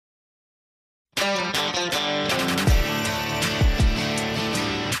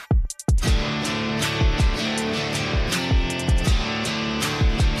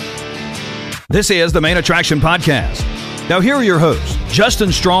This is the Main Attraction Podcast. Now here are your hosts,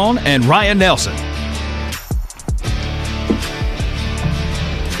 Justin Strawn and Ryan Nelson.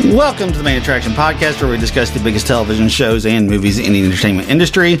 Welcome to the Main Attraction Podcast, where we discuss the biggest television shows and movies in the entertainment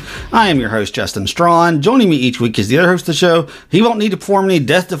industry. I am your host, Justin Strawn. Joining me each week is the other host of the show. He won't need to perform any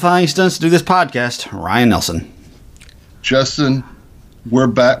death-defying stunts to do this podcast, Ryan Nelson. Justin, we're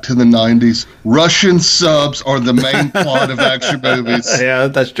back to the 90s. Russian subs are the main plot of action movies. Yeah,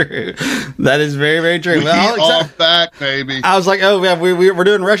 that's true. That is very, very true. We are back, baby. I was like, oh, yeah, we're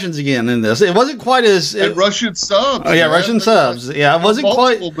doing Russians again in this. It wasn't quite as... And Russian subs. Oh, yeah, man. Russian subs. Yeah, it wasn't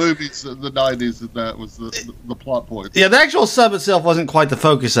quite... Multiple movies in the 90s, and that was the plot point. Yeah, the actual sub itself wasn't quite the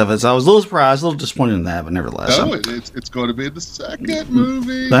focus of it, so I was a little surprised, a little disappointed in that, but nevertheless. No, it's going to be the second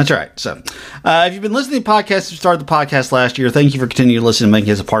movie. That's right. So, if you've been listening to the podcast, we started the podcast last year. Thank you for continuing to listen and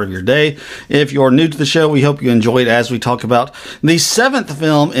making us a part of your day. If you're new to the show, we hope you enjoy it as we talk about the seventh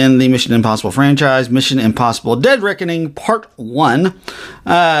film in the Mission Impossible franchise, Mission Impossible Dead Reckoning Part 1.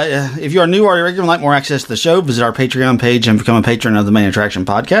 If you are new or regular and like more access to the show, visit our Patreon page and become a patron of the Main Attraction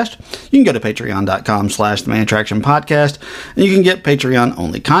Podcast. You can go to patreon.com/the Main Attraction Podcast, and you can get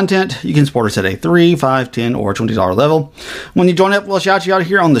Patreon-only content. You can support us at a $3, $5, $10, or $20 level. When you join up, we'll shout you out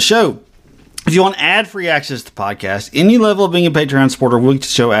here on the show. If you want ad-free access to the podcast, any level of being a Patreon supporter will get the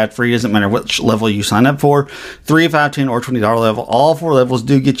show ad-free. Doesn't matter which level you sign up for. $3, $5, $10, or $20 level. All four levels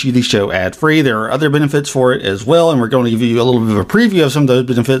do get you the show ad-free. There are other benefits for it as well, and we're going to give you a little bit of a preview of some of those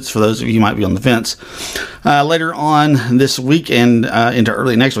benefits for those of you who might be on the fence. Later on this week and into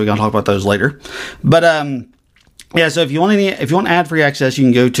early next week, I'll talk about those later. But, yeah, so if you want ad-free access, you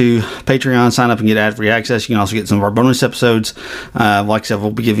can go to Patreon, sign up and get ad-free access. You can also get some of our bonus episodes. Like I said,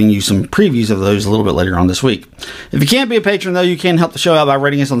 we'll be giving you some previews of those a little bit later on this week. If you can't be a patron, though, you can help the show out by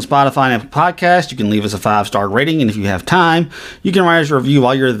rating us on Spotify and Apple Podcasts. You can leave us a 5-star rating, and if you have time, you can write us a review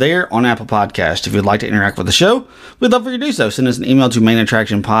while you're there on Apple Podcasts. If you'd like to interact with the show, we'd love for you to do so. Send us an email to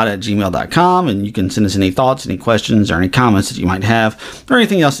mainattractionpod@gmail.com, and you can send us any thoughts, any questions, or any comments that you might have, or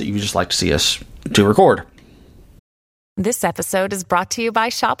anything else that you would just like to see us to record. This episode is brought to you by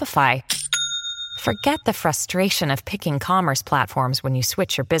Shopify. Forget the frustration of picking commerce platforms when you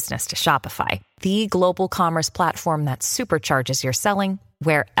switch your business to Shopify, the global commerce platform that supercharges your selling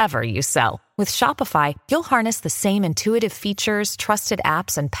wherever you sell. With Shopify, you'll harness the same intuitive features, trusted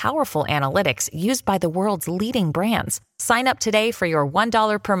apps, and powerful analytics used by the world's leading brands. Sign up today for your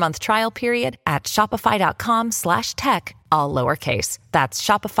 $1 per month trial period at shopify.com/tech, all lowercase. That's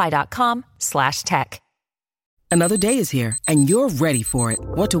shopify.com/tech. Another day is here, and you're ready for it.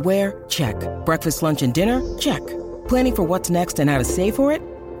 What to wear? Check. Breakfast, lunch, and dinner? Check. Planning for what's next and how to save for it?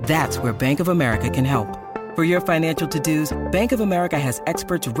 That's where Bank of America can help. For your financial to-dos, Bank of America has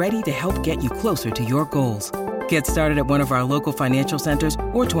experts ready to help get you closer to your goals. Get started at one of our local financial centers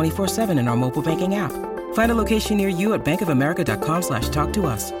or 24/7 in our mobile banking app. Find a location near you at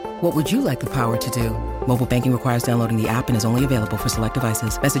bankofamerica.com/talktous. What would you like the power to do? Mobile banking requires downloading the app and is only available for select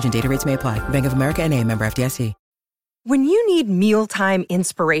devices. Message and data rates may apply. Bank of America NA, member FDIC. When you need mealtime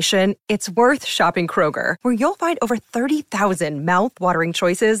inspiration, it's worth shopping Kroger, where you'll find over 30,000 mouth-watering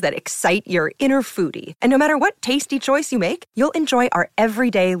choices that excite your inner foodie. And no matter what tasty choice you make, you'll enjoy our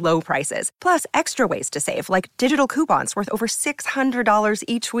everyday low prices, plus extra ways to save, like digital coupons worth over $600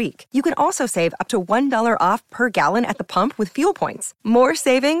 each week. You can also save up to $1 off per gallon at the pump with fuel points. More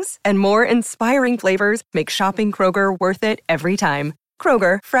savings and more inspiring flavors make shopping Kroger worth it every time.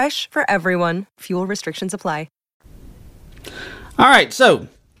 Kroger, fresh for everyone. Fuel restrictions apply. All right, so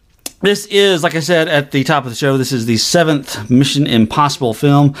this is, like I said at the top of the show, this is the seventh Mission Impossible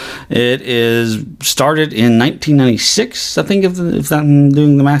film. It is started in 1996, I think, if I'm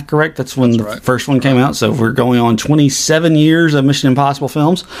doing the math correct. That's when the first one came out. So we're going on 27 years of Mission Impossible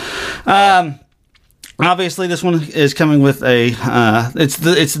films. Obviously, this one is coming with a. It's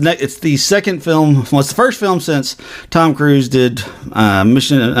the second film. Well, it's the first film since Tom Cruise did Top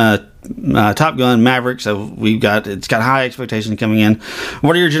Gun Maverick. So it's got high expectations coming in.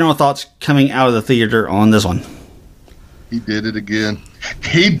 What are your general thoughts coming out of the theater on this one? He did it again.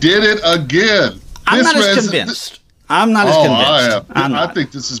 I'm not as convinced. I am. I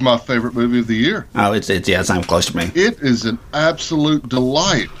think this is my favorite movie of the year. Oh, it's not close to me. It is an absolute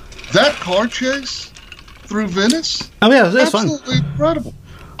delight. That car chase through Venice. Oh yeah, that's fun. Absolutely incredible.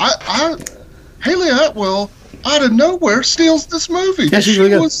 Haley Atwell out of nowhere steals this movie. Yeah, she's really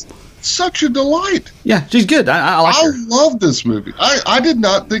good. such a delight. Yeah, she's good. I like her. I love this movie. I did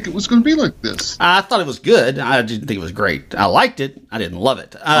not think it was going to be like this. I thought it was good. I didn't think it was great. I liked it. I didn't love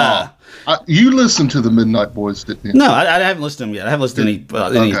it. You listened to the Midnight Boys, didn't you? No, I haven't listened to them yet. I haven't listened to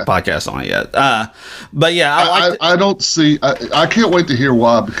any podcasts on it yet. But yeah, I liked it. I don't see. I can't wait to hear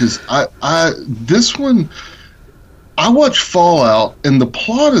why, because this one, I watched Fallout, and the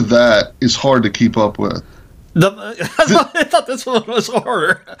plot of that is hard to keep up with. I thought this one was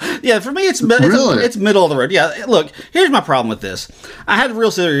harder. Yeah, for me, it's middle of the road. Yeah, look, here's my problem with this. I had real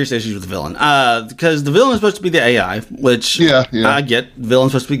serious issues with the villain because the villain is supposed to be the AI, which I get. The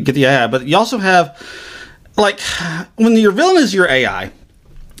villain's supposed to get the AI, but you also have, like, when your villain is your AI,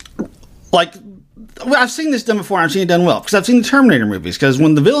 like, I've seen this done before. I've seen it done well because I've seen the Terminator movies. Because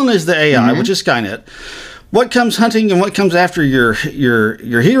when the villain is the AI, which is Skynet, what comes hunting and what comes after your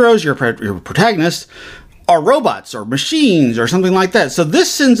heroes, your protagonists, are robots or machines or something like that. So this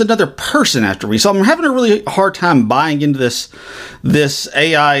sends another person after me. So I'm having a really hard time buying into this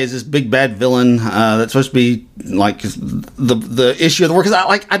AI is this big bad villain that's supposed to be like the issue of the world.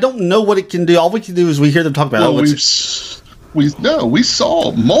 Because I don't know what it can do. All we can do is we hear them talk about it. We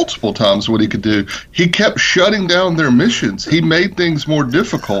saw multiple times what he could do. He kept shutting down their missions. He made things more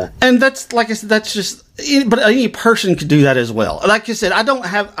difficult. And that's, like I said, that's just. But any person could do that as well. Like I said, I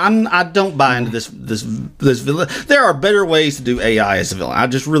don't buy into this villain. There are better ways to do AI as a villain. I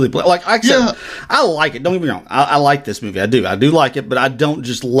just really like I said, I like it. Don't get me wrong. I like this movie. I do like it, but I don't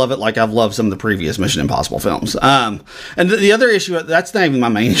just love it like I've loved some of the previous Mission Impossible films. And the other issue, that's not even my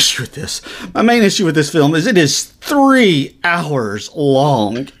main issue with this. My main issue with this film is it is 3 hours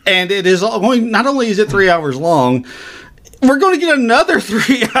long, and it is not only is it 3 hours long. We're going to get another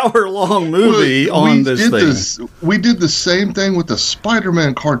 3-hour-long movie on this thing. We did the same thing with the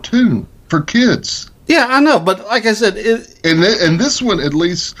Spider-Man cartoon for kids. Yeah, I know, but like I said, and this one at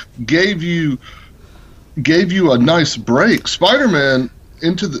least gave you a nice break. Spider-Man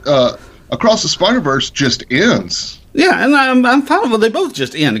into the Across the Spider-Verse just ends. Yeah, and I'm fine with it. They both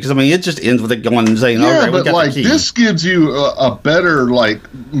just end because it just ends with it going and saying, "Yeah, but like this gives you a better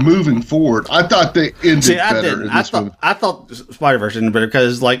moving forward." I thought they ended better. I thought Spider-Verse ended better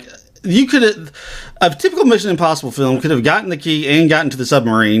because you could have a typical Mission Impossible film could have gotten the key and gotten to the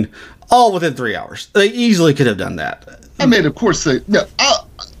submarine all within 3 hours. They easily could have done that. I mean, of course they.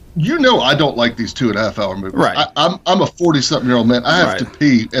 No, I don't like these 2.5-hour movies. Right. I'm a 40-something-year-old man. I have to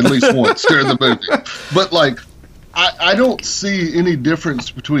pee at least once during the movie, but I don't see any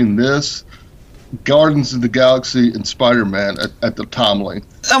difference between this, Guardians of the Galaxy, and Spider-Man at the time length.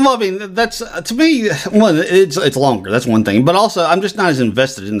 Well, I mean, that's to me. One, it's longer. That's one thing. But also, I'm just not as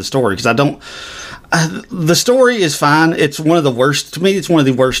invested in the story because I don't. The story is fine. It's one of the worst. To me, it's one of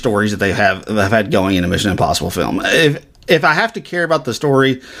the worst stories that they've had going in a Mission Impossible film. If I have to care about the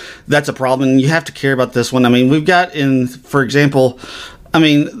story, that's a problem. You have to care about this one. I mean, we've got for example. I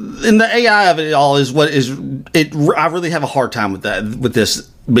mean, and the AI of it all is what is it. I really have a hard time with that, with this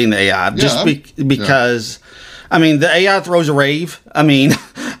being the AI, because, I mean, the AI throws a rave. I mean,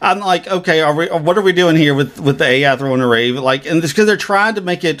 I'm like, okay, what are we doing here with the AI throwing a rave? Like, and it's because they're trying to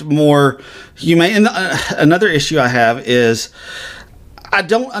make it more humane. And another issue I have is I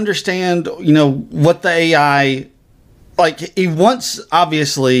don't understand, what the AI, he wants.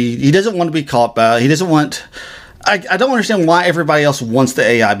 Obviously, he doesn't want to be caught by. He doesn't want. I don't understand why everybody else wants the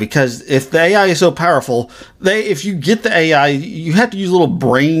AI, because if the AI is so powerful, if you get the AI, you have to use a little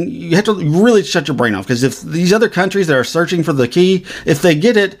brain. You have to really shut your brain off, because if these other countries that are searching for the key, if they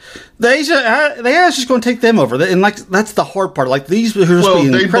get it, the AI is just going to take them over. And that's the hard part. Like these,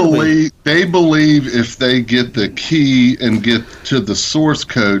 they believe if they get the key and get to the source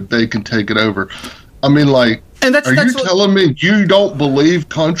code, they can take it over. I mean, are you telling me you don't believe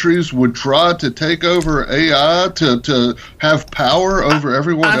countries would try to take over AI to have power over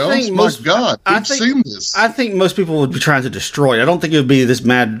everyone else? We've seen this. I think most people would be trying to destroy it. I don't think it would be this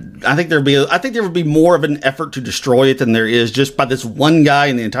mad. I think there would be more of an effort to destroy it than there is just by this one guy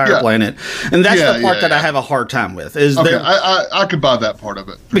in the entire planet. And that's the part that I have a hard time with. I could buy that part of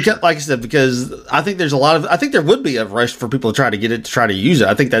it. Because, like I said, because I think I think there would be a rush for people to try to get it, to try to use it.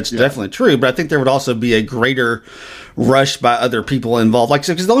 I think that's definitely true. But I think there would also be a greater rush by other people involved,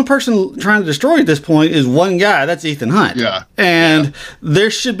 because the only person trying to destroy at this point is one guy. That's Ethan Hunt. And there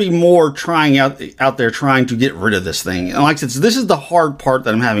should be more trying out there trying to get rid of this thing. And like I said, this is the hard part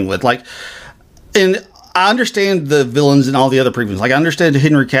that I'm having with and I understand the villains and all the other previous. Like, I understood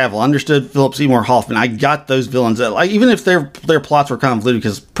Henry Cavill. I understood Philip Seymour Hoffman. I got those villains. That, like, even if their plots were convoluted,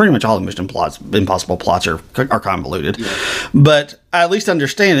 because pretty much all the Mission Impossible plots are convoluted. Yeah. But I at least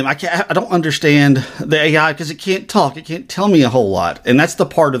understand them. I don't understand the AI because it can't talk. It can't tell me a whole lot. And that's the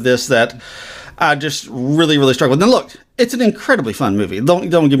part of this that I just really, really struggle with. Now, look, it's an incredibly fun movie. Don't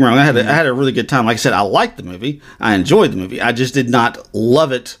get me wrong. I had a really good time. Like I said, I liked the movie. I enjoyed the movie. I just did not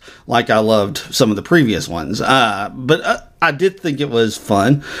love it like I loved some of the previous ones. But I did think it was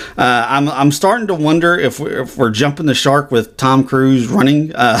fun. I'm starting to wonder if we're jumping the shark with Tom Cruise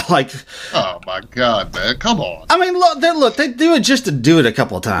running. Oh my God, man! Come on. I mean, look, they do it just to do it a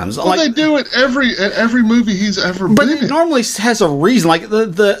couple of times. Well, they do it every movie he's ever been in. But it normally has a reason. Like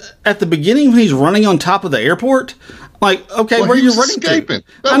at the beginning when he's running on top of the airport. Like, okay, where are you running escaping.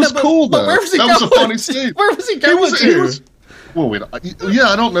 That was cool, though. Where was he going? That was a funny scene. Where was he going to? Well, wait. Yeah,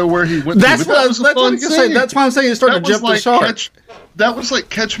 I don't know where he went. That's why I'm saying it started to jump the shark. That was like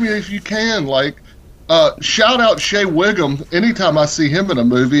Catch Me If You Can. Like, shout out Shea Wiggum. Anytime I see him in a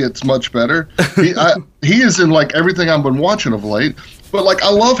movie, it's much better. He is in like everything I've been watching of late. But like, I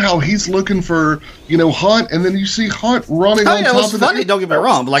love how he's looking for, Hunt, and then you see Hunt running on top of it. It was funny, don't get me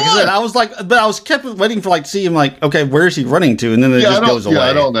wrong. But like I said, I was kept waiting for like to see him like, okay, where is he running to? And then it just goes away. Yeah,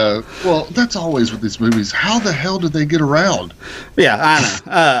 I don't know. Well, that's always with these movies. How the hell did they get around? Yeah, I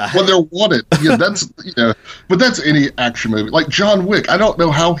know. When they're wanted. Yeah, that's but that's any action movie. Like John Wick, I don't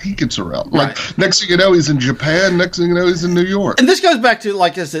know how he gets around. Like next thing you know, he's in Japan. Next thing you know, he's in New York. And this goes back to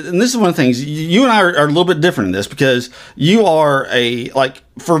like I said, and this is one of the things you and I are a little bit different in this because you are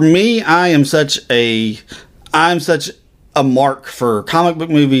for me, I'm such a mark for comic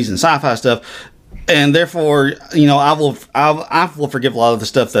book movies and sci-fi stuff, and therefore, I will forgive a lot of the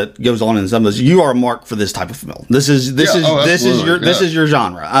stuff that goes on in some of those. You are a mark for this type of film. This is your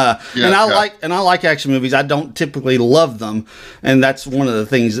genre. And I like action movies. I don't typically love them, and that's one of the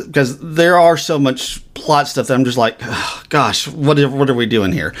things because there are so much plot stuff that I'm just like, oh, gosh, what are we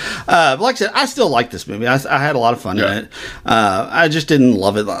doing here? But like I said, I still like this movie. I had a lot of fun in it. I just didn't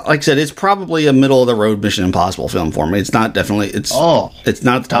love it. Like I said, it's probably a middle of the road Mission Impossible film for me. It's not definitely. It's not at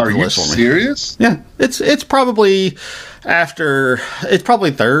the top of the list for me. Are you serious? Yeah, it's probably third,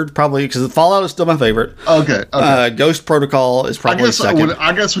 because Fallout is still my favorite. Okay. Ghost Protocol is probably second.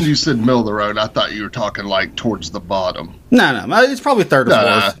 I guess when you said middle of the road, I thought you were talking like towards the bottom. No, it's probably third or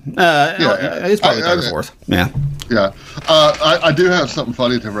fourth. It's probably third or fourth. Yeah. Yeah. I do have something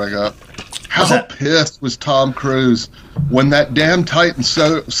funny to bring up. How pissed was Tom Cruise when that damn Titan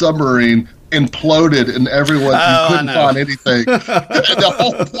submarine imploded and everyone couldn't find anything? The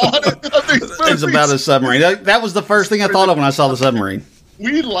whole plot of these movies. It's about a submarine. That was the first thing I thought of when I saw the submarine.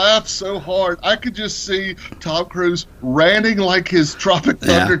 We laughed so hard. I could just see Tom Cruise ranting like his Tropic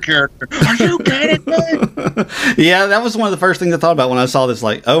Thunder character. Are you kidding me? Yeah, that was one of the first things I thought about when I saw this.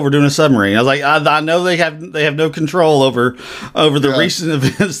 Like, we're doing a submarine. I was like, I know they have no control over the recent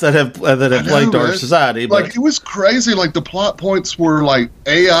events that have plagued our society. But like, it was crazy. Like the plot points were like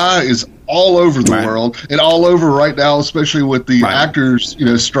AI is all over the world and all over right now, especially with the actors,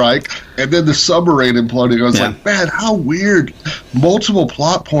 strike, and then the submarine imploding. I was like, man, how weird! Multiple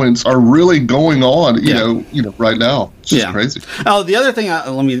plot points are really going on, you know, right now. It's just crazy. Oh, the other thing,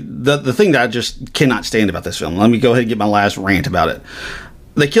 the thing that I just cannot stand about this film. Let me go ahead and get my last rant about it.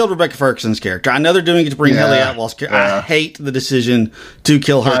 They killed Rebecca Ferguson's character. I know they're doing it to bring Haley Atwell's character. I hate the decision to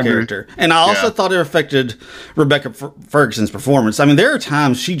kill her character. And I also thought it affected Rebecca Ferguson's performance. I mean, there are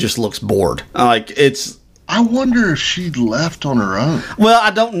times she just looks bored. I wonder if she left on her own. Well, I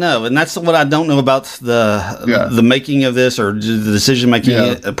don't know, and that's what I don't know about the making of this or the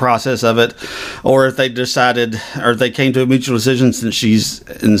decision-making process of it, or if they decided, or if they came to a mutual decision since she's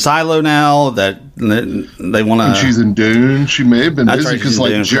in Silo now that they want to. And she's in Dune. She may have been busy because,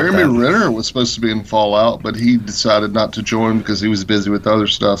 like, Jeremy Renner was supposed to be in Fallout, but he decided not to join because he was busy with other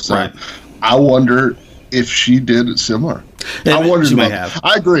stuff. So I wonder if she did it similar. Yeah, I wonder. She may have.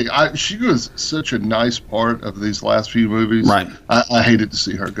 I agree. She was such a nice part of these last few movies. Right. I hated to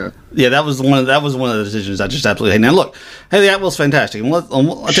see her go. Yeah, that was one of the decisions I just absolutely hate. Now look, Haley Atwell's fantastic. I'll tell you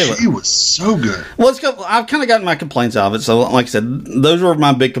what. She was so good. Well, let's go. I've kind of gotten my complaints out of it. So, like I said, those were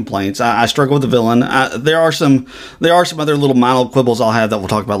my big complaints. I struggle with the villain. There are some other little minor quibbles I'll have that we'll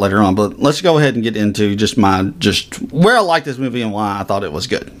talk about later on. But let's go ahead and get into just where I like this movie and why I thought it was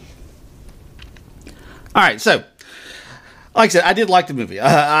good. All right, so Like I said, I did like the movie.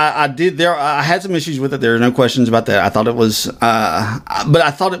 I did. I had some issues with it. There are no questions about that. I thought it was, but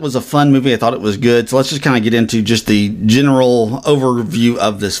I thought it was a fun movie. I thought it was good. So let's just kind of get into just the general overview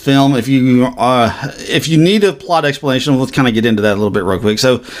of this film. If you need a plot explanation, let's kind of get into that a little bit real quick.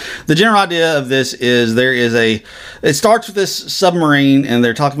 So the general idea of this is it starts with this submarine, and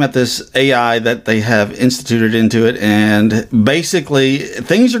they're talking about this AI that they have instituted into it, and basically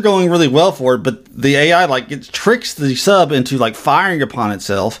things are going really well for it, but the AI it tricks the sub into firing upon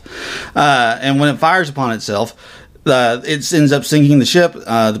itself, and when it fires upon itself, it ends up sinking the ship.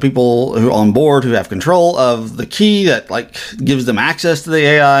 The people who are on board who have control of the key that gives them access to the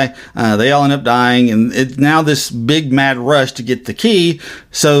AI, they all end up dying, and it's now this big mad rush to get the key,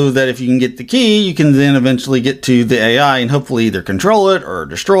 so that if you can get the key, you can then eventually get to the AI and hopefully either control it or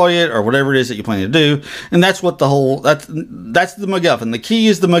destroy it or whatever it is that you plan to do. And that's what that's the MacGuffin. The key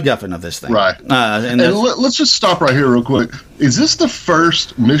is the MacGuffin of this thing, right? And let's just stop right here real quick. Is this the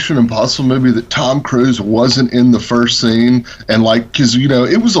first Mission Impossible movie that Tom Cruise wasn't in the first scene? And because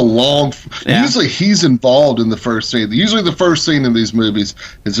it was a long. Yeah. Usually he's involved in the first scene. Usually the first scene in these movies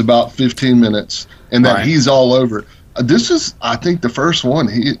is about 15 minutes, and then he's all over it. This is, I think, the first one.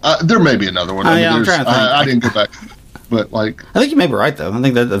 There may be another one. I'm trying to think. I didn't go back, but I think you may be right though.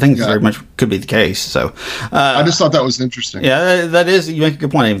 I think very much could be the case. So I just thought that was interesting. Yeah, that is. You make a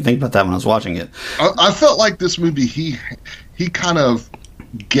good point. I didn't even think about that when I was watching it. I felt like this movie. He kind of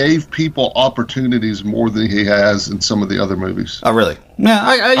gave people opportunities more than he has in some of the other movies. Oh, really? Yeah,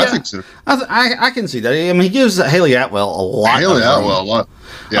 I think so. I can see that. I mean, he gives Haley Atwell a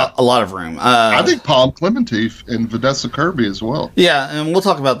lot of room. I think Paul Clemente and Vanessa Kirby as well. Yeah, and we'll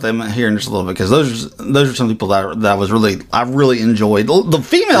talk about them here in just a little bit, because those are some people that I really enjoyed. The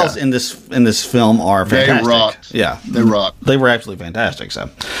females in this film are fantastic. They rocked. Yeah, they rocked. They were absolutely fantastic.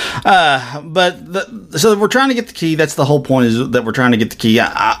 So, so we're trying to get the key. That's the whole point, is that we're trying to get the key.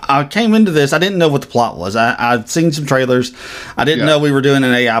 I came into this. I didn't know what the plot was. I'd seen some trailers. I didn't know we were doing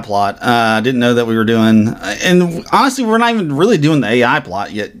an AI plot. I didn't know that we were doing, and honestly, we're not even really doing the AI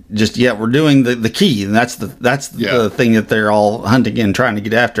plot yet. We're doing the key, and that's the thing that they're all hunting and trying to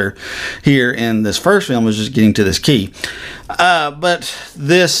get after here in this first film, is just getting to this key. But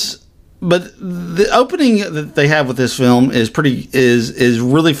the opening that they have with this film is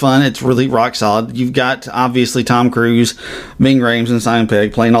really fun. It's really rock solid. You've got obviously Tom Cruise, Ving Rhames, and Simon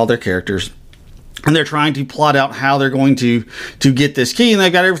Pegg playing all their characters. And they're trying to plot out how they're going to get this key, and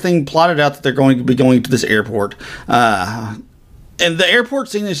they've got everything plotted out that they're going to be going to this airport. And the airport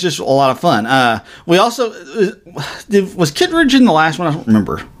scene is just a lot of fun. We also was Kittredge in the last one? I don't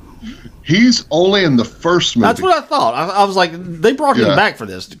remember. He's only in the first movie. That's what I thought. I was like, they brought him back for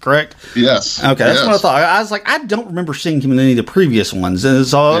this, correct? Yes. Okay, that's what I thought. I was like, I don't remember seeing him in any of the previous ones, and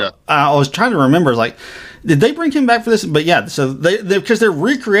so I was trying to remember, like, did they bring him back for this? But yeah, so they because they're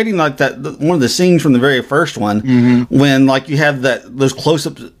recreating one of the scenes from the very first one, when you have those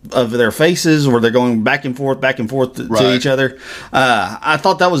close-ups of their faces where they're going back and forth to each other. I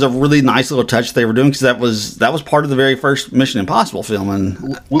thought that was a really nice little touch they were doing, because that was part of the very first Mission Impossible film,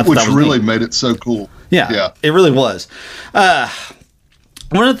 and which really made it so cool. Yeah, it really was. One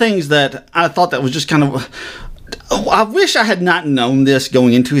of the things that I thought that was just kind of, I wish I had not known this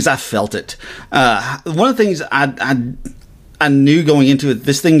going into it, is I felt it. One of the things I knew going into it,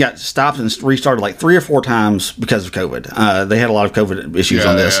 this thing got stopped and restarted like 3 or 4 times because of COVID. They had a lot of COVID issues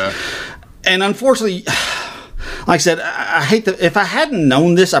on this. Yeah. And unfortunately, like I said, I hate that. If I hadn't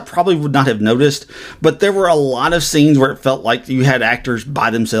known this, I probably would not have noticed. But there were a lot of scenes where it felt like you had actors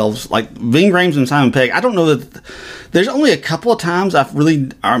by themselves, like Ving Rhames and Simon Pegg. I don't know that. There's only a couple of times I'm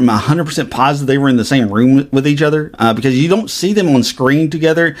 100% positive they were in the same room with each other, because you don't see them on screen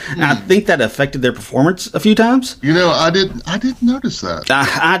together, and I think that affected their performance a few times. I didn't notice that.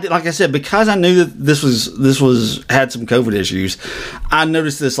 I like I said, because I knew that this had some COVID issues, I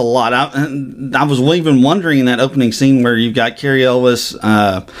noticed this a lot. I was even wondering in that opening scene where you've got Cary Elwes,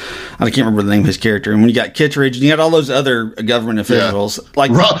 I can't remember the name of his character, and when you got Kittredge and you got all those other government officials,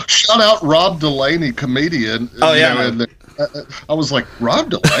 shout out Rob Delaney, comedian. Oh yeah. And I was like,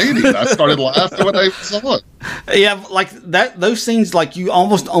 Rob Delaney. I started laughing when I saw it. Yeah, like that. Those scenes, like, you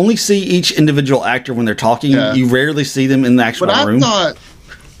almost only see each individual actor when they're talking. Yeah. You rarely see them in the actual room. But I thought,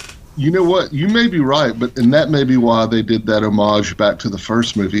 you know what? You may be right, and that may be why they did that homage back to the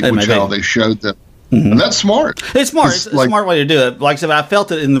first movie, how they showed them. Mm-hmm. And that's smart. It's smart. It's a smart way to do it. Like I said, I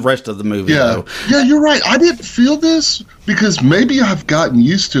felt it in the rest of the movie. Yeah, though. Yeah, you're right. I didn't feel this, because maybe I've gotten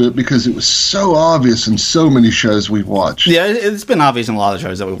used to it because it was so obvious in so many shows we've watched. Yeah, it's been obvious in a lot of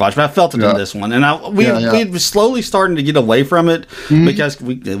shows that we've watched, but I felt it in this one. And we were slowly starting to get away from it because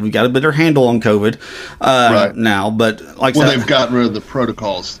we got a better handle on COVID now. But they've gotten rid of the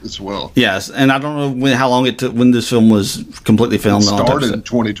protocols as well. Yes, and I don't know how long it took when this film was completely filmed. It started in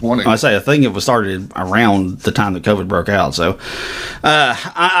 2020. I think it was started around the time that COVID broke out. So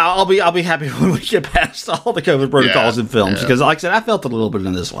I'll be happy when we get past all the COVID protocols in films because, like I said, I felt it a little bit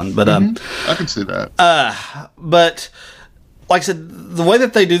in this one. But I can see that. But like I said, the way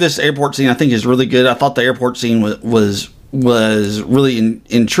that they do this airport scene, I think, is really good. I thought the airport scene was really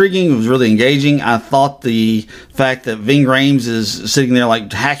intriguing. It was really engaging. I thought the fact that Ving Rhames is sitting there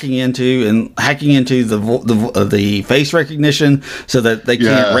like hacking into the face recognition so that they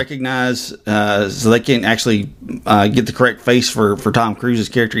can't recognize, so they can't actually get the correct face for Tom Cruise's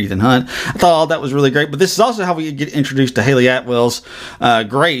character Ethan Hunt. I thought all that was really great. But this is also how we get introduced to Haley Atwell's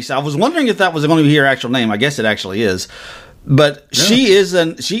Grace. I was wondering if that was going to be her actual name. I guess it actually is. But she is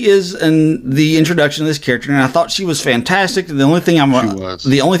in the introduction of this character, and I thought she was fantastic. The only thing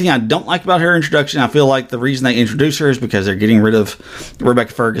I don't like about her introduction, I feel like the reason they introduce her is because they're getting rid of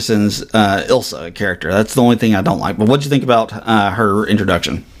Rebecca Ferguson's Ilsa character. That's the only thing I don't like. But what'd you think about her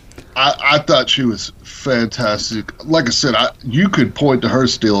introduction? I thought she was fantastic. Like I said, you could point to her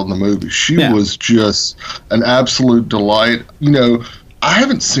still in the movie. She was just an absolute delight. I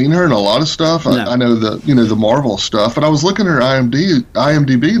haven't seen her in a lot of stuff. No. I know the Marvel stuff, but I was looking at her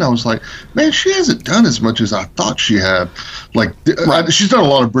IMDb, and I was like, man, she hasn't done as much as I thought she had. She's done a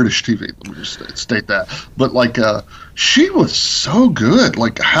lot of British TV. Let me just state that. But she was so good.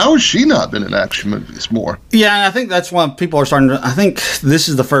 How has she not been in action movies more? Yeah, and I think that's why people are starting to. I think this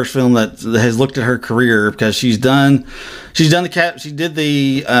is the first film that has looked at her career because she did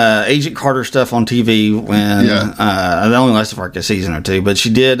the Agent Carter stuff on TV when it only lasted for a season or two, but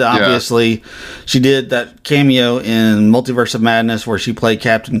she did she did that cameo in Multiverse of Madness where she played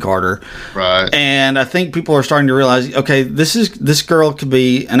Captain Carter. Right. And I think people are starting to realize, okay, this girl could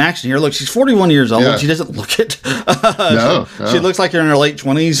be an action hero. Look, she's 41 years old. Yeah. She doesn't look it. No. She looks like you're in her late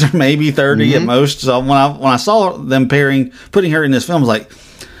 20s or maybe 30 at most. So when I saw them putting her in this film, I was like,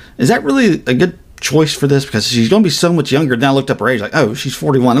 is that really a good choice for this? Because she's going to be so much younger. Then I looked up her age, she's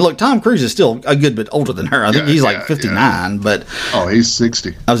 41. And look, Tom Cruise is still a good bit older than her. I think he's 59, but he's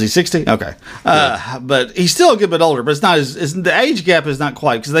 60. Oh, is he 60? Okay, but he's still a good bit older. But it's not the age gap is not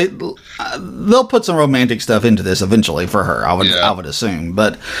quite because they'll put some romantic stuff into this eventually for her. I would assume,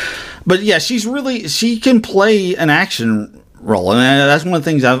 but yeah, she can play an action role, and that's one of the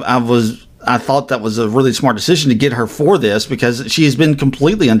things I thought that was a really smart decision to get her for this because she has been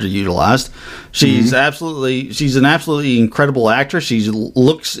completely underutilized. She's an absolutely incredible actress. She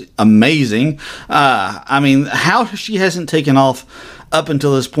looks amazing. How she hasn't taken off up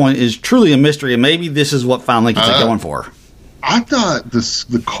until this point is truly a mystery, and maybe this is what finally gets it going for her. I thought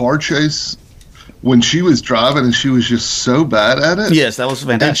the car chase when she was driving and she was just so bad at it. Yes, that was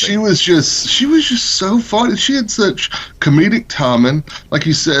fantastic. And she was just so funny. She had such comedic timing. Like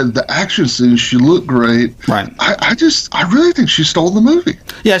you said, the action scenes, she looked great. Right. I really think she stole the movie.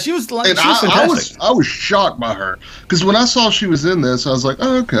 Yeah, she was fantastic. I was shocked by her because when I saw she was in this, I was like,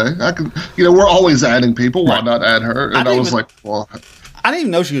 oh, okay, I can. We're always adding people. Why not add her? And I was like, well. I didn't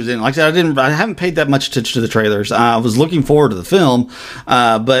even know she was in it. Like I said, I haven't paid that much attention to the trailers. I was looking forward to the film,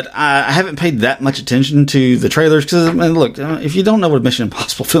 but I haven't paid that much attention to the trailers because, look, if you don't know what a Mission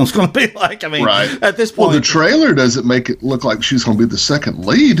Impossible film is going to be like, at this point, well, the trailer doesn't make it look like she's going to be the second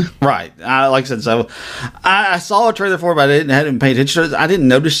lead, right? Like I said, so I saw a trailer for it, but I hadn't paid attention to it. I didn't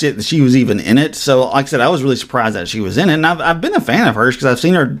notice that she was even in it. So, like I said, I was really surprised that she was in it, and I've been a fan of hers because I've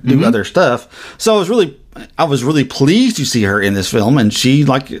seen her do other stuff. So I was really pleased to see her in this film, and she,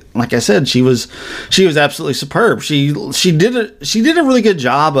 like I said, she was absolutely superb. She did a really good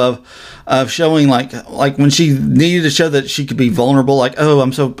job of showing like when she needed to show that she could be vulnerable. Like, oh,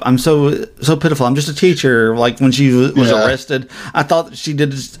 I'm so pitiful. I'm just a teacher. Like when she was arrested, I thought she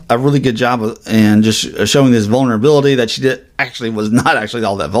did a really good job and just showing this vulnerability that she was not actually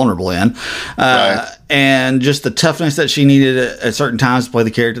all that vulnerable in. Right. And just the toughness that she needed at certain times to play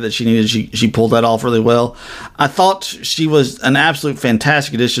the character that she needed. She pulled that off really well. I thought she was an absolute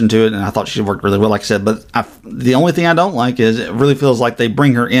fantastic addition to it, and I thought she worked really well, like I said. But the only thing I don't like is it really feels like they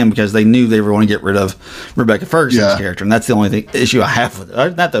bring her in because they knew they were going to get rid of Rebecca Ferguson's character, and that's the only issue I have with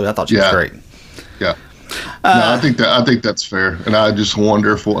it. That though, I thought she was great. Yeah. I think that's fair, and I just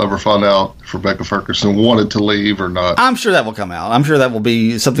wonder if we'll ever find out if Rebecca Ferguson wanted to leave or not. I'm sure that will come out. I'm sure that will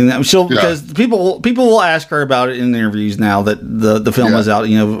be something that because people will ask her about it in interviews now that the film is out.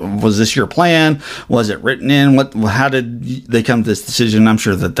 Was this your plan? Was it written in? How did they come to this decision? I'm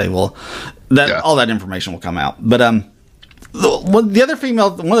sure that they will. All that information will come out. But one of the other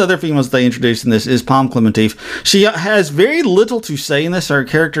females they introduced in this is Pom Klementieff. She has very little to say in this. Her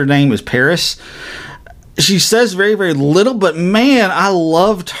character name is Paris. She says very, very little, but man, I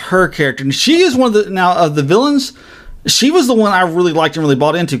loved her character. And she is one of the villains. She was the one I really liked and really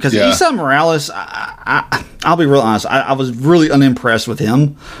bought into because Issa Morales, I'll be real honest, I was really unimpressed with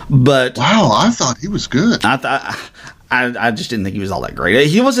him. But wow, I thought he was good. I just didn't think he was all that great.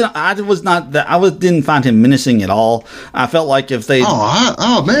 He wasn't. I didn't find him menacing at all. I felt like if they.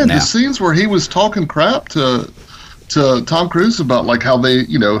 The scenes where he was talking crap to Tom Cruise about like how they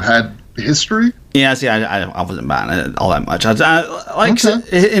had history. Yeah, see, I wasn't buying it all that much. And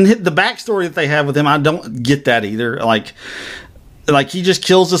the backstory that they have with him, I don't get that either. Like he just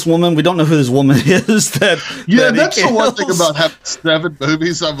kills this woman. We don't know who this woman is. That's the one thing about having 7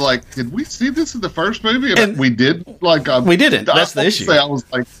 movies. I'm like, did we see this in the first movie? And we did. We didn't. That's the issue. I was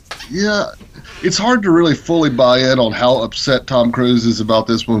like, yeah. It's hard to really fully buy in on how upset Tom Cruise is about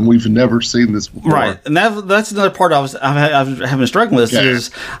this when we've never seen this before. Right, and that's another part I was having struggling with. Is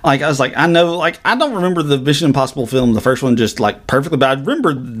like I was like, I know, like I don't remember the Mission Impossible film, the first one, just like perfectly, but I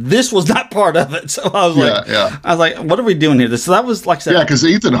remember this was not part of it. So I was I was like, what are we doing here? So that was like I said, because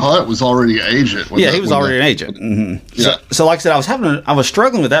Ethan Hunt was already an agent. He was already an agent. Mm-hmm. Yeah. So like I said, I was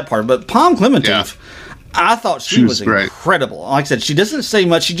struggling with that part, but Pom Klementieff. I thought she was incredible. Like I said, she doesn't say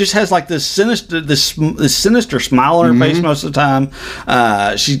much. She just has like this sinister smile on her face most of the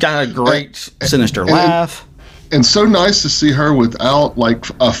time. She's got a great sinister laugh. And so nice to see her without like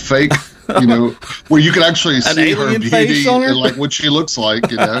a fake, where you can actually see her beauty and like what she looks like.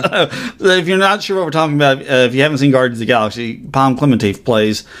 If you're not sure what we're talking about, if you haven't seen Guardians of the Galaxy, Pom Klementieff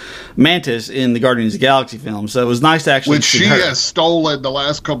plays Mantis in the Guardians of the Galaxy film. So it was nice to actually see her. Which she has stolen the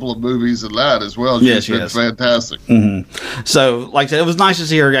last couple of movies of that as well. She's been fantastic. Mm-hmm. So, like I said, it was nice to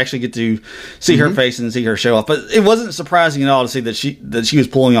see her actually get to see her face and see her show off. But it wasn't surprising at all to see that she was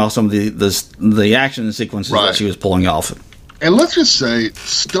pulling off some of the action sequences that she was pulling off. And let's just say,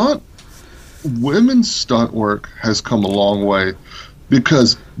 women's stunt work has come a long way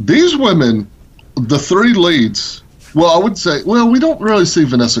because these women, the 3 leads, I would say, we don't really see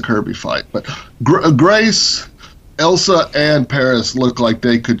Vanessa Kirby fight, but Grace, Elsa, and Paris look like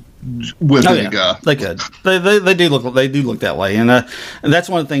they could with any guy. They could. They do look that way, and that's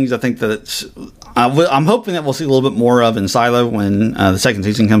one of the things I think that I'm hoping that we'll see a little bit more of in Silo when the second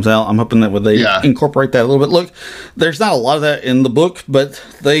season comes out. I'm hoping that they incorporate that a little bit. Look, there's not a lot of that in the book, but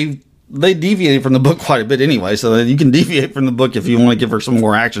they deviated from the book quite a bit anyway, so you can deviate from the book if you want to give her some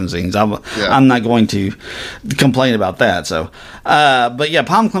more action scenes. I'm not going to complain about that. So, but yeah,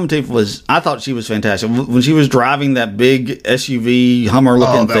 Pom Klementieff I thought she was fantastic when she was driving that big SUV Hummer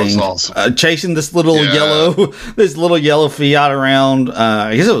looking thing, was awesome. Chasing this little yellow Fiat around.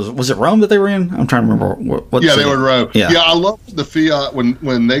 I guess was it Rome that they were in? I'm trying to remember what. Yeah, they were in Rome. Yeah, I loved the Fiat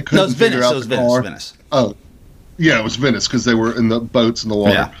when they couldn't figure out the car. Venice. Oh. Yeah, it was Venice because they were in the boats in the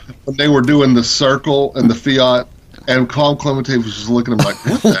water. Yeah. When they were doing the circle and the Fiat, and Pom Klementieff was just looking at them like,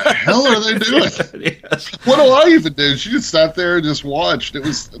 what the hell are they doing? What do I even do? She just sat there and just watched. It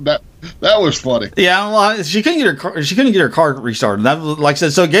was that was funny. Yeah, well, she couldn't get her car restarted. That was, like I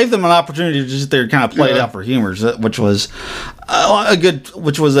said, so it gave them an opportunity to just sit there and kind of play it out for humor, which was a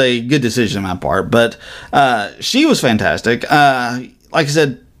good decision on my part. But she was fantastic. Like I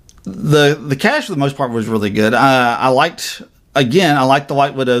said, the cast for the most part was really good. I liked the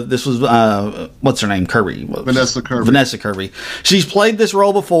White Widow. This was what's her name? Vanessa Kirby. Vanessa Kirby. She's played this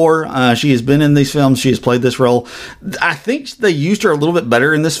role before. She has been in these films. She has played this role. I think they used her a little bit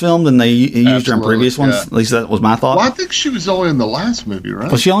better in this film than they used her in previous ones. At least that was my thought. Well, I think she was only in the last movie,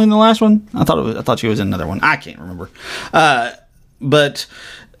 right? Was she only in the last one? I thought she was in another one. I can't remember. But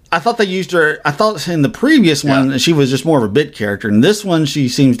I thought they used her. I thought in the previous one she was just more of a bit character. In this one, she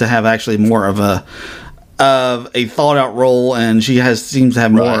seems to have actually more of a thought out role, and she seems to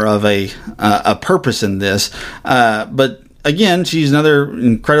have more of a purpose in this. But again, she's another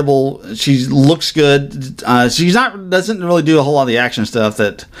incredible. She looks good. Doesn't really do a whole lot of the action stuff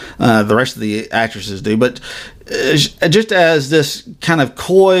that the rest of the actresses do, but just as this kind of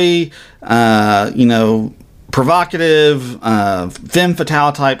coy, provocative, femme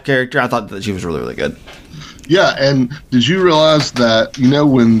fatale type character, I thought that she was really, really good. Yeah, and did you realize that,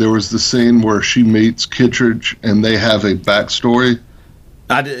 when there was the scene where she meets Kittredge and they have a backstory?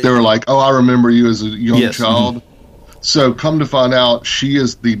 They were like, "Oh, I remember you as a young child." Mm-hmm. So come to find out, she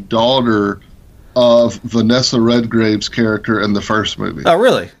is the daughter of Vanessa Redgrave's character in the first movie. Oh,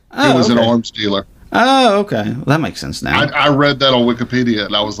 really? He was an arms dealer. Oh, okay. Well, that makes sense now. I read that on Wikipedia,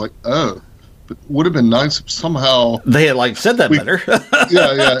 and I was like, oh. But would have been nice if somehow they had said that better.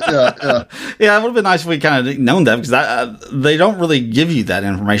 Yeah. Yeah, it would have been nice if we kind of known that, because they don't really give you that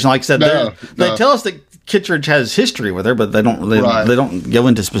information. Like I said, they tell us that Kittredge has history with her, but they don't they don't go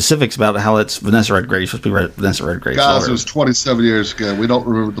into specifics about how it's Vanessa Redgrave. It's supposed to be Vanessa Redgrave. Guys, it was 27 years ago. We don't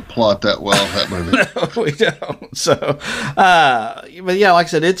remember the plot that well, that movie. No, we don't. So, but yeah, like I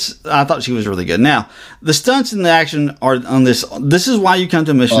said, I thought she was really good. Now, the stunts and the action are on this. This is why you come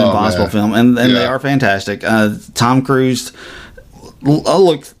to a Mission Impossible film, and they are fantastic. Tom Cruise,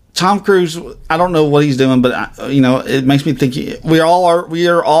 look. Tom Cruise, I don't know what he's doing, but it makes me think we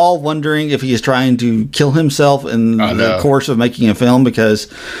are all wondering if he is trying to kill himself in the course of making a film,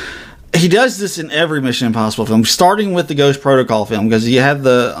 because he does this in every Mission Impossible film, starting with the Ghost Protocol film, because you have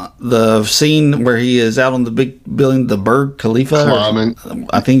the scene where he is out on the big building, the Burj Khalifa, climbing.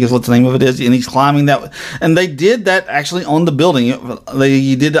 I think is what the name of it is, and he's climbing that, and they did that actually on the building.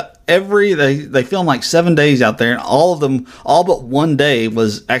 They filmed 7 days out there, and all but one day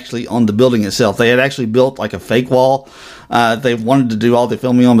was actually on the building itself. They had actually built a fake wall. They wanted to do all the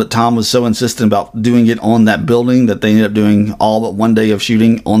filming on, but Tom was so insistent about doing it on that building that they ended up doing all but one day of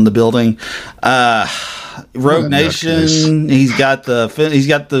shooting on the building. Rogue Nation, he's got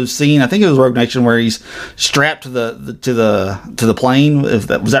the scene. I think it was Rogue Nation where he's strapped to the plane. Was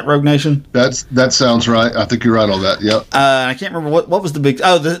that Rogue Nation? That sounds right. I think you're right on that. Yep. I can't remember what was the big.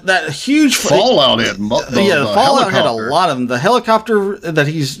 That huge Fallout. The Fallout had a lot of them. The helicopter that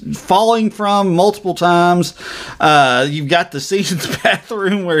he's falling from multiple times. You've got the scene in the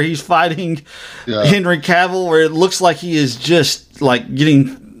bathroom where he's fighting Henry Cavill, where it looks like he is just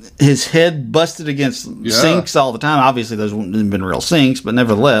getting his head busted against sinks all the time. Obviously, those wouldn't have been real sinks, but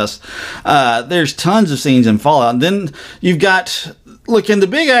nevertheless, there's tons of scenes in Fallout. And then you've got, in the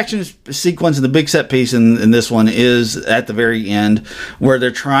big action sequence and the big set piece in this one is at the very end where they're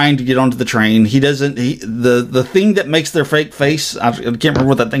trying to get onto the train. The thing that makes their fake face, I can't remember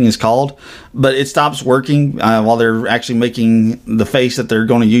what that thing is called, but it stops working while they're actually making the face that they're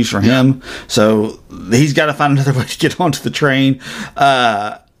going to use for him. So he's got to find another way to get onto the train.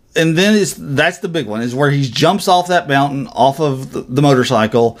 And then that's the big one, is where he jumps off that mountain, off of the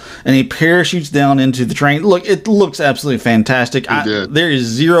motorcycle, and he parachutes down into the train. Look, it looks absolutely fantastic. There is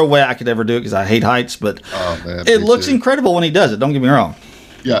zero way I could ever do it because I hate heights, but it looks incredible when he does it. Don't get me wrong.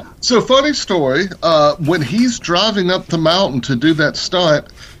 Yeah. So, funny story, when he's driving up the mountain to do that stunt,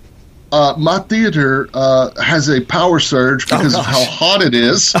 my theater has a power surge because of how hot it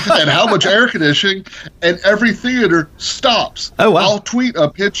is and how much air conditioning, and every theater stops. Oh, wow. I'll tweet a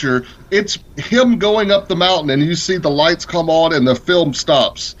picture. It's him going up the mountain, and you see the lights come on, and the film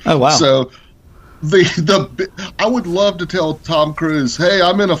stops. Oh, wow. So I would love to tell Tom Cruise, hey,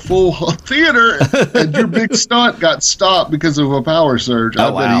 I'm in a full theater, and your big stunt got stopped because of a power surge. I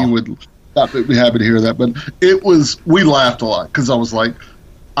bet he would not be happy to hear that. But we laughed a lot because I was like,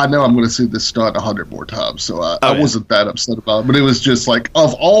 I know I'm going to see this stunt 100 more times, so I wasn't that upset about it. But it was just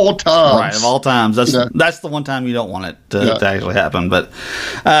of all times. Right, of all times. That's the one time you don't want it to actually happen. But,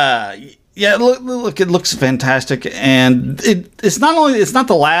 look, it looks fantastic. And it's not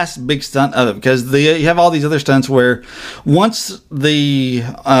the last big stunt of it, because you have all these other stunts where once Esai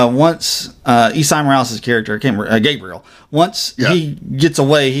Morales' character, Gabriel, once he gets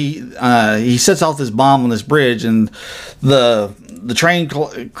away, he sets off this bomb on this bridge, and the train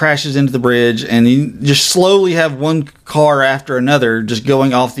crashes into the bridge, and you just slowly have one car after another just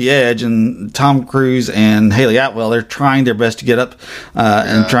going off the edge, and Tom Cruise and Haley Atwell, they're trying their best to get up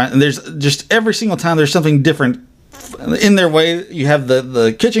and there's just every single time there's something different in their way. You have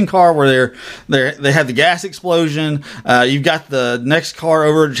the kitchen car where they have the gas explosion. You've got the next car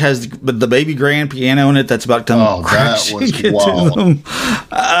over, which has the baby grand piano in it that's about to come crashing into them.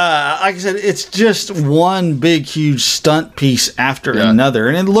 Like I said, it's just one big, huge stunt piece after another,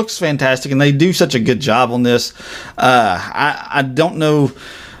 and it looks fantastic. And they do such a good job on this. I don't know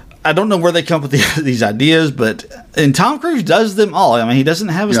where they come up with these ideas, and Tom Cruise does them all. I mean, he doesn't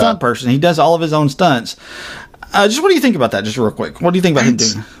have a stunt person; he does all of his own stunts. Just what do you think about that? Just real quick, what do you think about him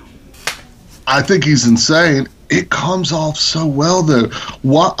doing? I think he's insane. It comes off so well, though.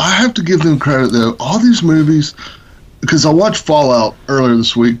 I have to give them credit, though. All these movies, because I watched Fallout earlier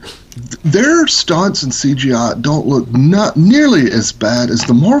this week, their stunts and CGI don't look not nearly as bad as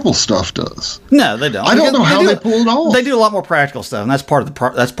the Marvel stuff does. No, they don't. I don't know how they pull it off. They do a lot more practical stuff, and that's part of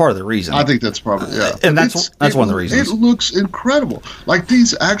the reason. I think that's probably and that's one of the reasons. It looks incredible. Like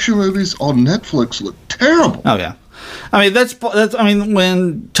these action movies on Netflix look terrible. Oh yeah. I mean, that's. I mean,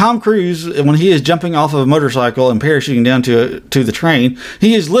 when Tom Cruise, when he is jumping off of a motorcycle and parachuting down to the train,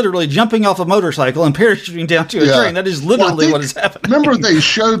 he is literally jumping off a motorcycle and parachuting down to a train. That is literally what is happening. Remember, they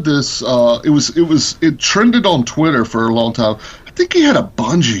showed this. It trended on Twitter for a long time. I think he had a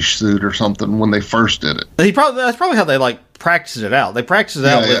bungee suit or something when they first did it. That's probably how they practiced it out. They practiced it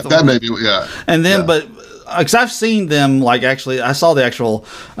out. Yeah, that may be. Yeah, and then but. Because I've seen them, I saw the actual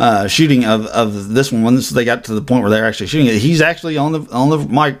shooting of this one. Once they got to the point where they're actually shooting it, he's actually on a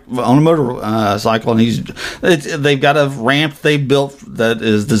motorcycle, and they've got a ramp they built that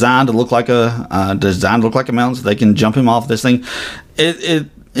is designed to look like a mountain, so they can jump him off this thing. It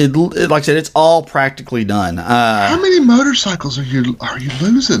like I said, it's all practically done. How many motorcycles are you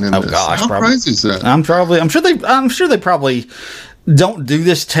losing in this? Gosh, how crazy is that? I'm sure they probably don't do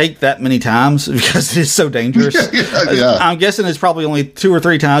this take that many times because it is so dangerous. Yeah. I'm guessing it's probably only 2 or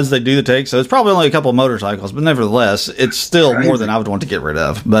 3 times they do the take, so it's probably only a couple of motorcycles, but nevertheless, it's still more than I would want to get rid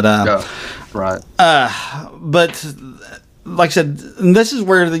of. But right. But like I said, this is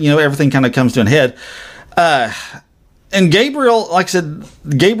where everything kind of comes to an head. And Gabriel, like I said,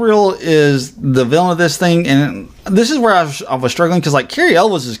 Gabriel is the villain of this thing, and this is where I was struggling because Cary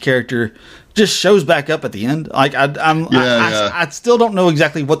Elwes' character just shows back up at the end. I still don't know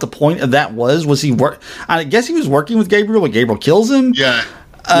exactly what the point of that was. Was he I guess he was working with Gabriel, but Gabriel kills him. Yeah,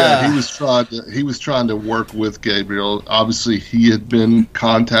 he was trying to work with Gabriel. Obviously, he had been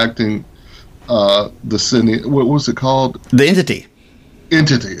contacting the city. What was it called? The Entity.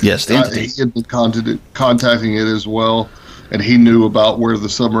 Yes, the Entity. He had been contacting it as well, and he knew about where the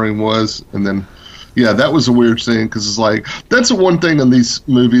submarine was, and then. Yeah, that was a weird scene because it's that's the one thing in these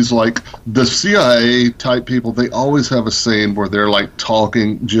movies, the CIA type people, they always have a scene where they're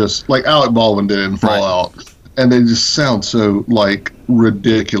talking just like Alec Baldwin did in Fallout, and they just sound so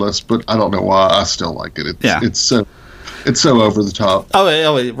ridiculous, but I don't know why I still like it. It's so over the top. Oh,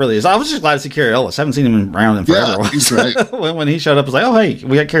 it really is. I was just glad to see Cary Elwes. I haven't seen him around in forever. Yeah, he's great. when he showed up, I was like, oh, hey,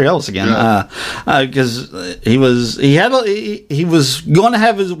 we got Cary Elwes again. Because he was going to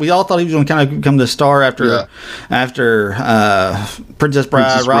have we all thought he was going to kind of become the star after Princess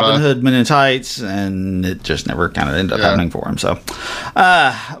Bride, Robin Hood, Men in Tights, and it just never kind of ended up happening for him. So,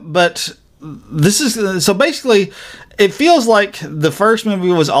 but this is, so basically, it feels like the first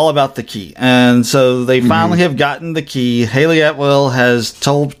movie was all about the key. And so they finally have gotten the key. Hayley Atwell has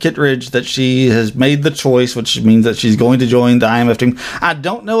told Kittredge that she has made the choice, which means that she's going to join the IMF team. I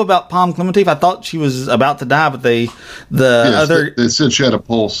don't know about Palm Clemente. I thought she was about to die, but they said she had a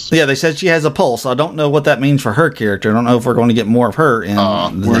pulse. Yeah, they said she has a pulse. I don't know what that means for her character. I don't know if we're going to get more of her in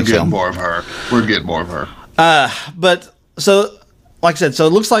the next film. More of her. We're getting more of her. But so... Like I said, so it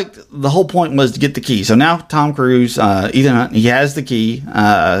looks like the whole point was to get the key. So now Tom Cruise, Ethan Hunt, he has the key,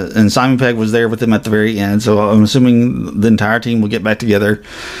 and Simon Pegg was there with him at the very end. So I'm assuming the entire team will get back together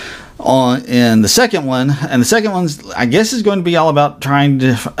in the second one. And the second one's, I guess, is going to be all about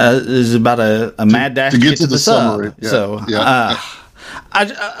is about a mad dash to get to the sub. Yeah. So,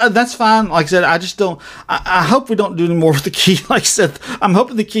 that's fine. Like I said, I just don't. I hope we don't do any more with the key. Like I said, I'm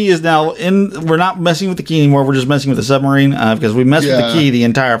hoping the key is now in. We're not messing with the key anymore. We're just messing with the submarine because we messed with the key the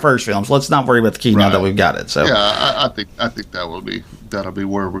entire first film. So let's not worry about the key now that we've got it. So I think that'll be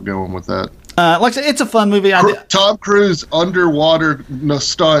where we're going with that. Like I said, it's a fun movie. Tom Cruise underwater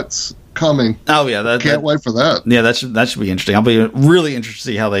stunts coming. Oh yeah, can't wait for that. Yeah, that should be interesting. I'll be really interested to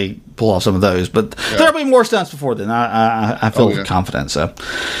see how they pull off some of those. But there'll be more stunts before then. I feel confident. So,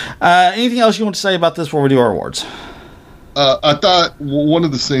 anything else you want to say about this before we do our awards? I thought one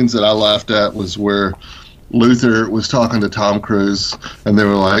of the scenes that I laughed at was where Luther was talking to Tom Cruise, and they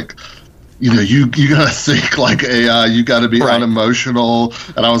were like, you got to think like AI. You got to be unemotional.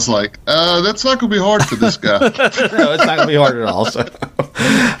 And I was like, that's not going to be hard for this guy. No, it's not going to be hard at all. So.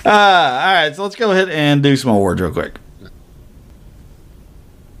 All right, so let's go ahead and do some awards real quick.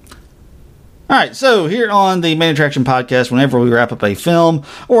 All right, so here on the Main Attraction Podcast, whenever we wrap up a film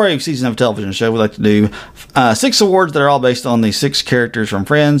or a season of a television show, we like to do 6 awards that are all based on the 6 characters from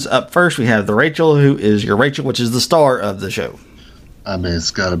Friends. Up first, we have the Rachel, who is your Rachel, which is the star of the show. I mean, it's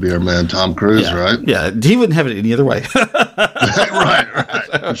got to be our man Tom Cruise, right? Yeah, he wouldn't have it any other way. Right.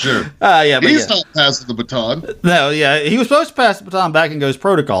 For sure. He's not passing the baton. No, he was supposed to pass the baton back in Ghost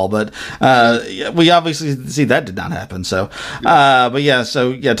Protocol, but we obviously see that did not happen. So,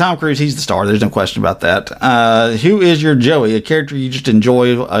 Tom Cruise, he's the star. There's no question about that. Who is your Joey? A character you just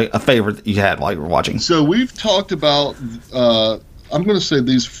enjoy, a favorite that you had while you were watching? So we've talked about. I'm going to say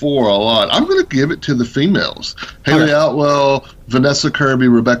these four a lot. I'm going to give it to the females. Haley Atwell, Vanessa Kirby,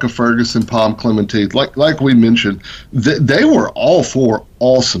 Rebecca Ferguson, Pom Clementine. Like we mentioned, they were all four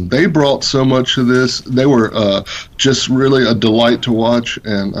awesome. They brought so much to this. They were just really a delight to watch.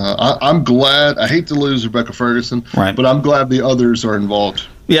 And I'm glad. I hate to lose Rebecca Ferguson, but I'm glad the others are involved.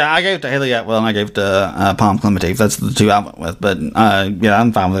 Yeah, I gave it to Haley Atwell and I gave it to Pom Clementine. That's the two I went with. But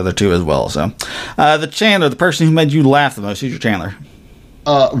I'm fine with the other two as well. So, the Chandler, the person who made you laugh the most, who's your Chandler?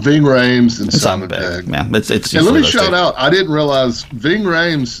 Ving Rhames and Simon Pegg. Yeah, it's and let me shout out. I didn't realize Ving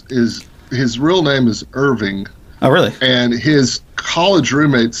Rhames his real name is Irving. Oh, really? And his college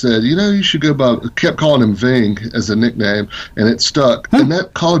roommate said, you should go by. Kept calling him Ving as a nickname, and it stuck. Huh? And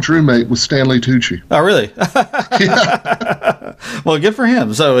that college roommate was Stanley Tucci. Oh, really? Yeah. Well, good for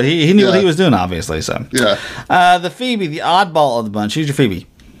him. So he knew what he was doing, obviously. So the Phoebe, the oddball of the bunch. Who's your Phoebe?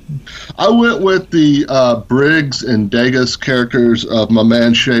 I went with the Briggs and Degas characters of my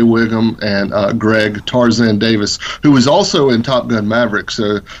man Shea Wiggum and Greg Tarzan Davis, who was also in Top Gun Maverick.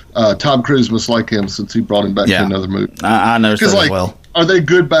 So Tom Cruise must like him since he brought him back to another movie. I noticed that as well. Are they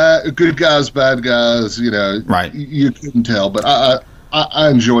good guys, bad guys? Right. You couldn't tell, but I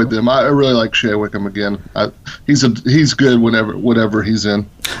enjoyed them. I really like Shea Wiggum again. He's good whatever he's in.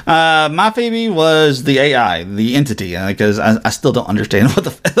 My Phoebe was the AI, the entity, because I still don't understand what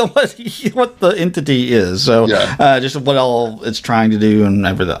the entity is. So just what all it's trying to do and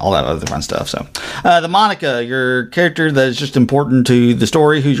all that other fun stuff. So the Monica, your character that is just important to the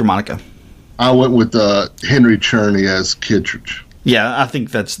story. Who's your Monica? I went with Henry Czerny as Kittredge. Yeah, I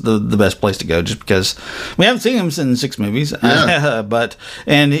think that's the best place to go, just because we haven't seen him in 6 movies.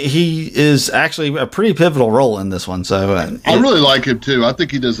 And he is actually a pretty pivotal role in this one. So I really like him too. I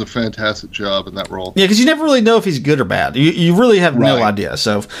think he does a fantastic job in that role. Yeah, because you never really know if he's good or bad. You really have no idea.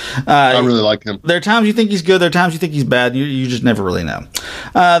 So I really like him. There are times you think he's good. There are times you think he's bad. You just never really know.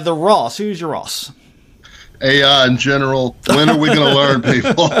 The Ross. Who's your Ross? AI in general. When are we going to learn,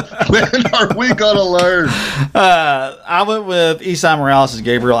 people? When are we going to learn? I went with Esai Morales as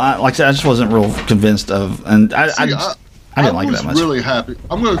Gabriel. Like I said, I just wasn't real convinced of, and I didn't like it that much. I was really happy.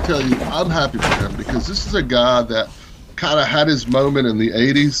 I'm going to tell you, I'm happy for him because this is a guy that kind of had his moment in the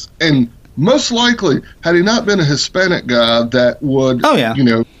 80s, and most likely, had he not been a Hispanic guy, that would,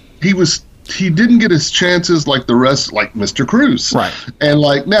 he didn't get his chances like the rest, like Mr. Cruz. Right. And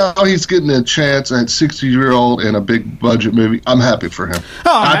now he's getting a chance at 60-year-old in a big budget movie. I'm happy for him.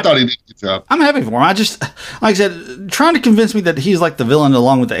 I thought he did a good job. I'm happy for him. I just, like I said, trying to convince me that he's like the villain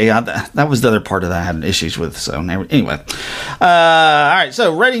along with the AI, that was the other part of that I had issues with. So anyway. All right.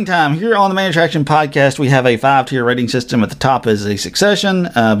 So rating time. Here on the Main Attraction Podcast, we have a 5-tier rating system. At the top is a Succession.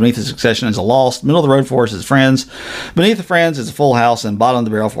 Beneath the Succession is a Lost. Middle of the road for us is Friends. Beneath the Friends is a Full House. And bottom of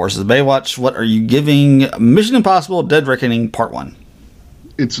the barrel for us is Baywatch. What are you giving Mission Impossible Dead Reckoning Part 1?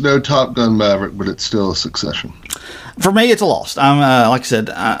 It's no Top Gun Maverick, but it's still a Succession. For me, it's a Lost. Like I said,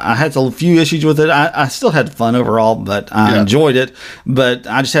 I had a few issues with it. I still had fun overall, but I enjoyed it. But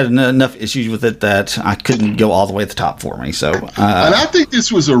I just had enough issues with it that I couldn't go all the way at the top for me. So, and I think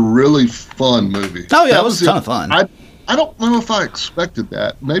this was a really fun movie. Oh yeah, it was a ton of fun. I don't know if I expected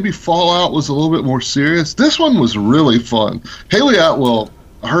that. Maybe Fallout was a little bit more serious. This one was really fun. Haley Atwell,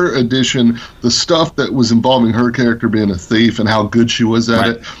 her addition, the stuff that was involving her character being a thief and how good she was at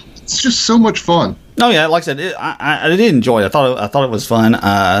it, it's just so much fun. Oh yeah, like I said, I did enjoy it. I thought it was fun.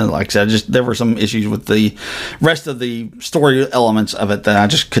 Like I said, there were some issues with the rest of the story elements of it that I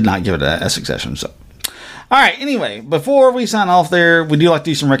just could not give it a Succession. So, all right. Anyway, before we sign off, we do like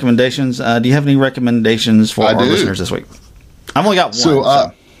to do some recommendations. Do you have any recommendations for our listeners this week? I've only got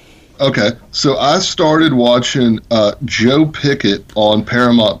one. Okay, so I started watching Joe Pickett on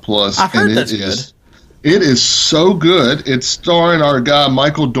Paramount Plus. I've heard that's good. It is so good. It's starring our guy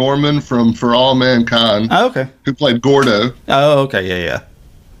Michael Dorman from For All Mankind. Oh, okay. Who played Gordo. Oh, okay, yeah.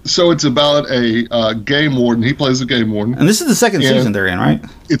 So it's about a game warden. He plays a game warden. And this is the second season they're in, right?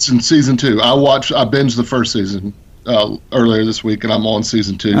 It's in season 2. I binged the first season earlier this week, and I'm on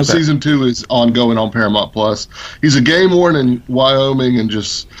season 2. Okay. Season 2 is ongoing on Paramount Plus. He's a game warden in Wyoming, and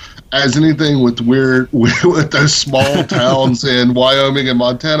just as anything with those small towns in Wyoming and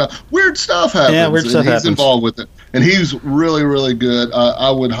Montana, weird stuff happens. Yeah, weird stuff happens. He's involved with it. And he's really, really good.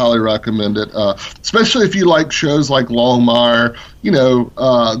 I would highly recommend it, especially if you like shows like Longmire.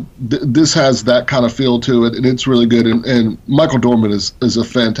 This has that kind of feel to it, and it's really good. And Michael Dorman is a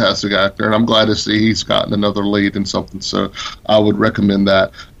fantastic actor, and I'm glad to see he's gotten another lead in something. So I would recommend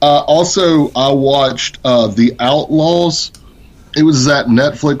that. Also, I watched The Outlaws. It was that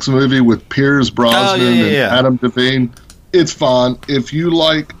Netflix movie with Pierce Brosnan and Adam Devine. It's fun. If you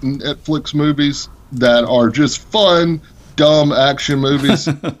like Netflix movies that are just fun, dumb action movies,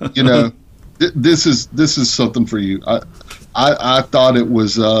 this is something for you. I thought it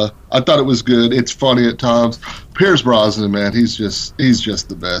was good. It's funny at times. Pierce Brosnan, man, he's just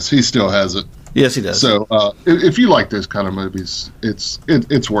the best. He still has it. Yes, he does. So if you like those kind of movies,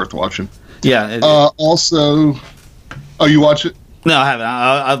 it's worth watching. Yeah. Also, you watch it? No, I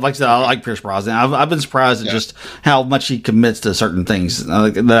haven't. Like I said, I like Pierce Brosnan. I've been surprised at just how much he commits to certain things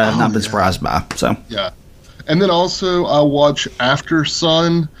that I've not been surprised by. So and then also I watch After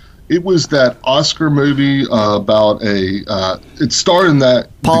Sun. It was that Oscar movie about it starred in that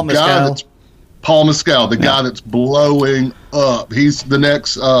Paul Mescal. Paul Mescal, the guy that's blowing up. He's the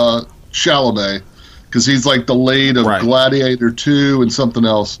next Chalamet, because he's like the lead of Gladiator 2 and something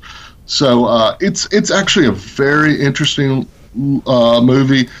else. So it's actually a very interesting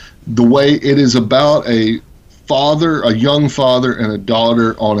movie. The way it is about a young father and a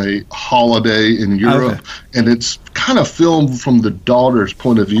daughter on a holiday in Europe, and it's kind of filmed from the daughter's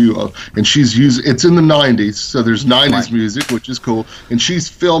point of view and it's in the 90s, so there's 90s music, which is cool, and she's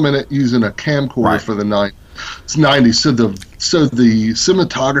filming it using a camcorder for the 90s. It's 90s, so the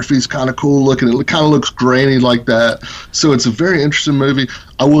cinematography is kind of cool looking. It kind of looks grainy like that. So it's a very interesting movie.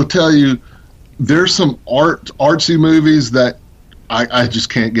 I will tell you, there's some artsy movies that I just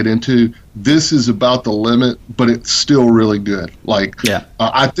can't get into. This is about the limit, but it's still really good.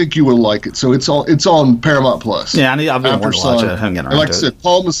 I think you will like it. So it's on Paramount Plus. Yeah, I've been wanting to watch it. And like I said,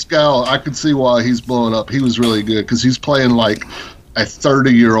 Paul Mescal, I can see why he's blowing up. He was really good because he's playing like a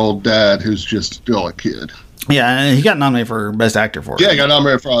 30-year-old dad who's just still a kid. Yeah, and he got nominated for Best Actor for it. Yeah, he got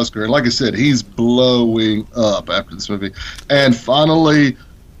nominated for Oscar. And like I said, he's blowing up after this movie. And finally,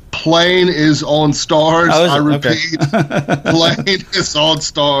 Plane is on Stars. I repeat, Plane is on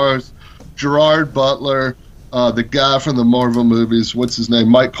Stars. Gerard Butler, the guy from the Marvel movies, what's his name?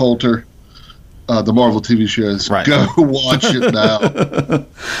 Mike Coulter, the Marvel TV shows. Go watch it now.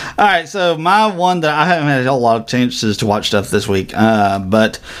 All right, so my one that I haven't had a whole lot of chances to watch stuff this week,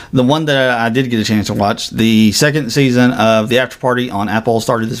 but the one that I did get a chance to watch, the second season of The After Party on Apple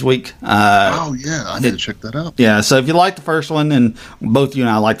started this week. I need to check that out. Yeah, so if you like the first one, and both you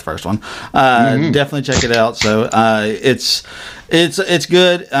and I like the first one, definitely check it out. So it's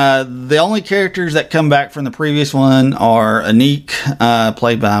good. The only characters that come back from the previous one are Anik,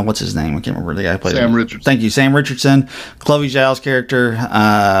 played by, what's his name? I can't remember the guy who played Sam Richardson. Thank you, Sam Richardson. Chloe Zhao's character,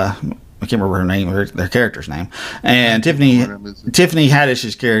 I can't remember her name, their character's name. And Tiffany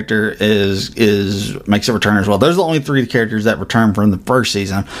Haddish's character makes a return as well. Those are the only three characters that return from the first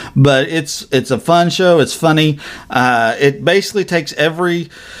season. But it's a fun show. It's funny. It basically takes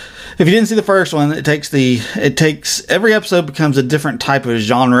if you didn't see the first one, it takes every episode becomes a different type of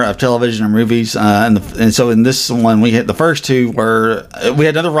genre of television or movies, and so in this one we had the first two where we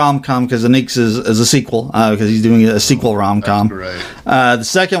had another rom-com because Anik's is a sequel because he's doing a sequel rom-com. The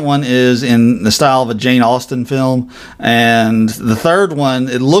second one is in the style of a Jane Austen film, and the third one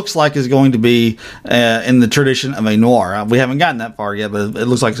it looks like is going to be in the tradition of a noir. We haven't gotten that far yet, but it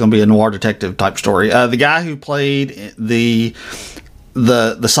looks like it's going to be a noir detective type story. The guy who played the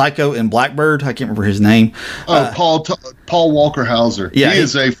psycho in Blackbird, I can't remember his name. Paul Walker Hauser. Yeah, he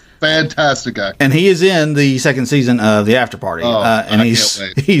is a fantastic actor, and he is in the second season of The After Party. And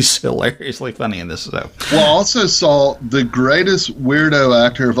he's hilariously funny in this. So, I also saw the greatest weirdo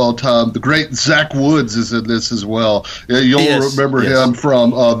actor of all time, the great Zach Woods, is in this as well. You'll remember him from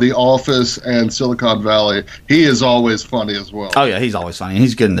The Office and Silicon Valley. He is always funny as well. Oh yeah, he's always funny.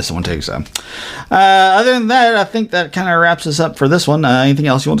 He's good in this one too. So, other than that, I think that kind of wraps us up for this one. Anything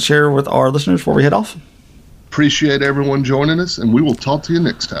else you want to share with our listeners before we head off? Appreciate everyone joining us, and we will talk to you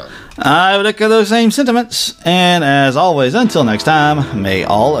next time. I would echo those same sentiments, and as always, until next time, may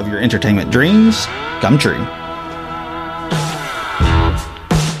all of your entertainment dreams come true.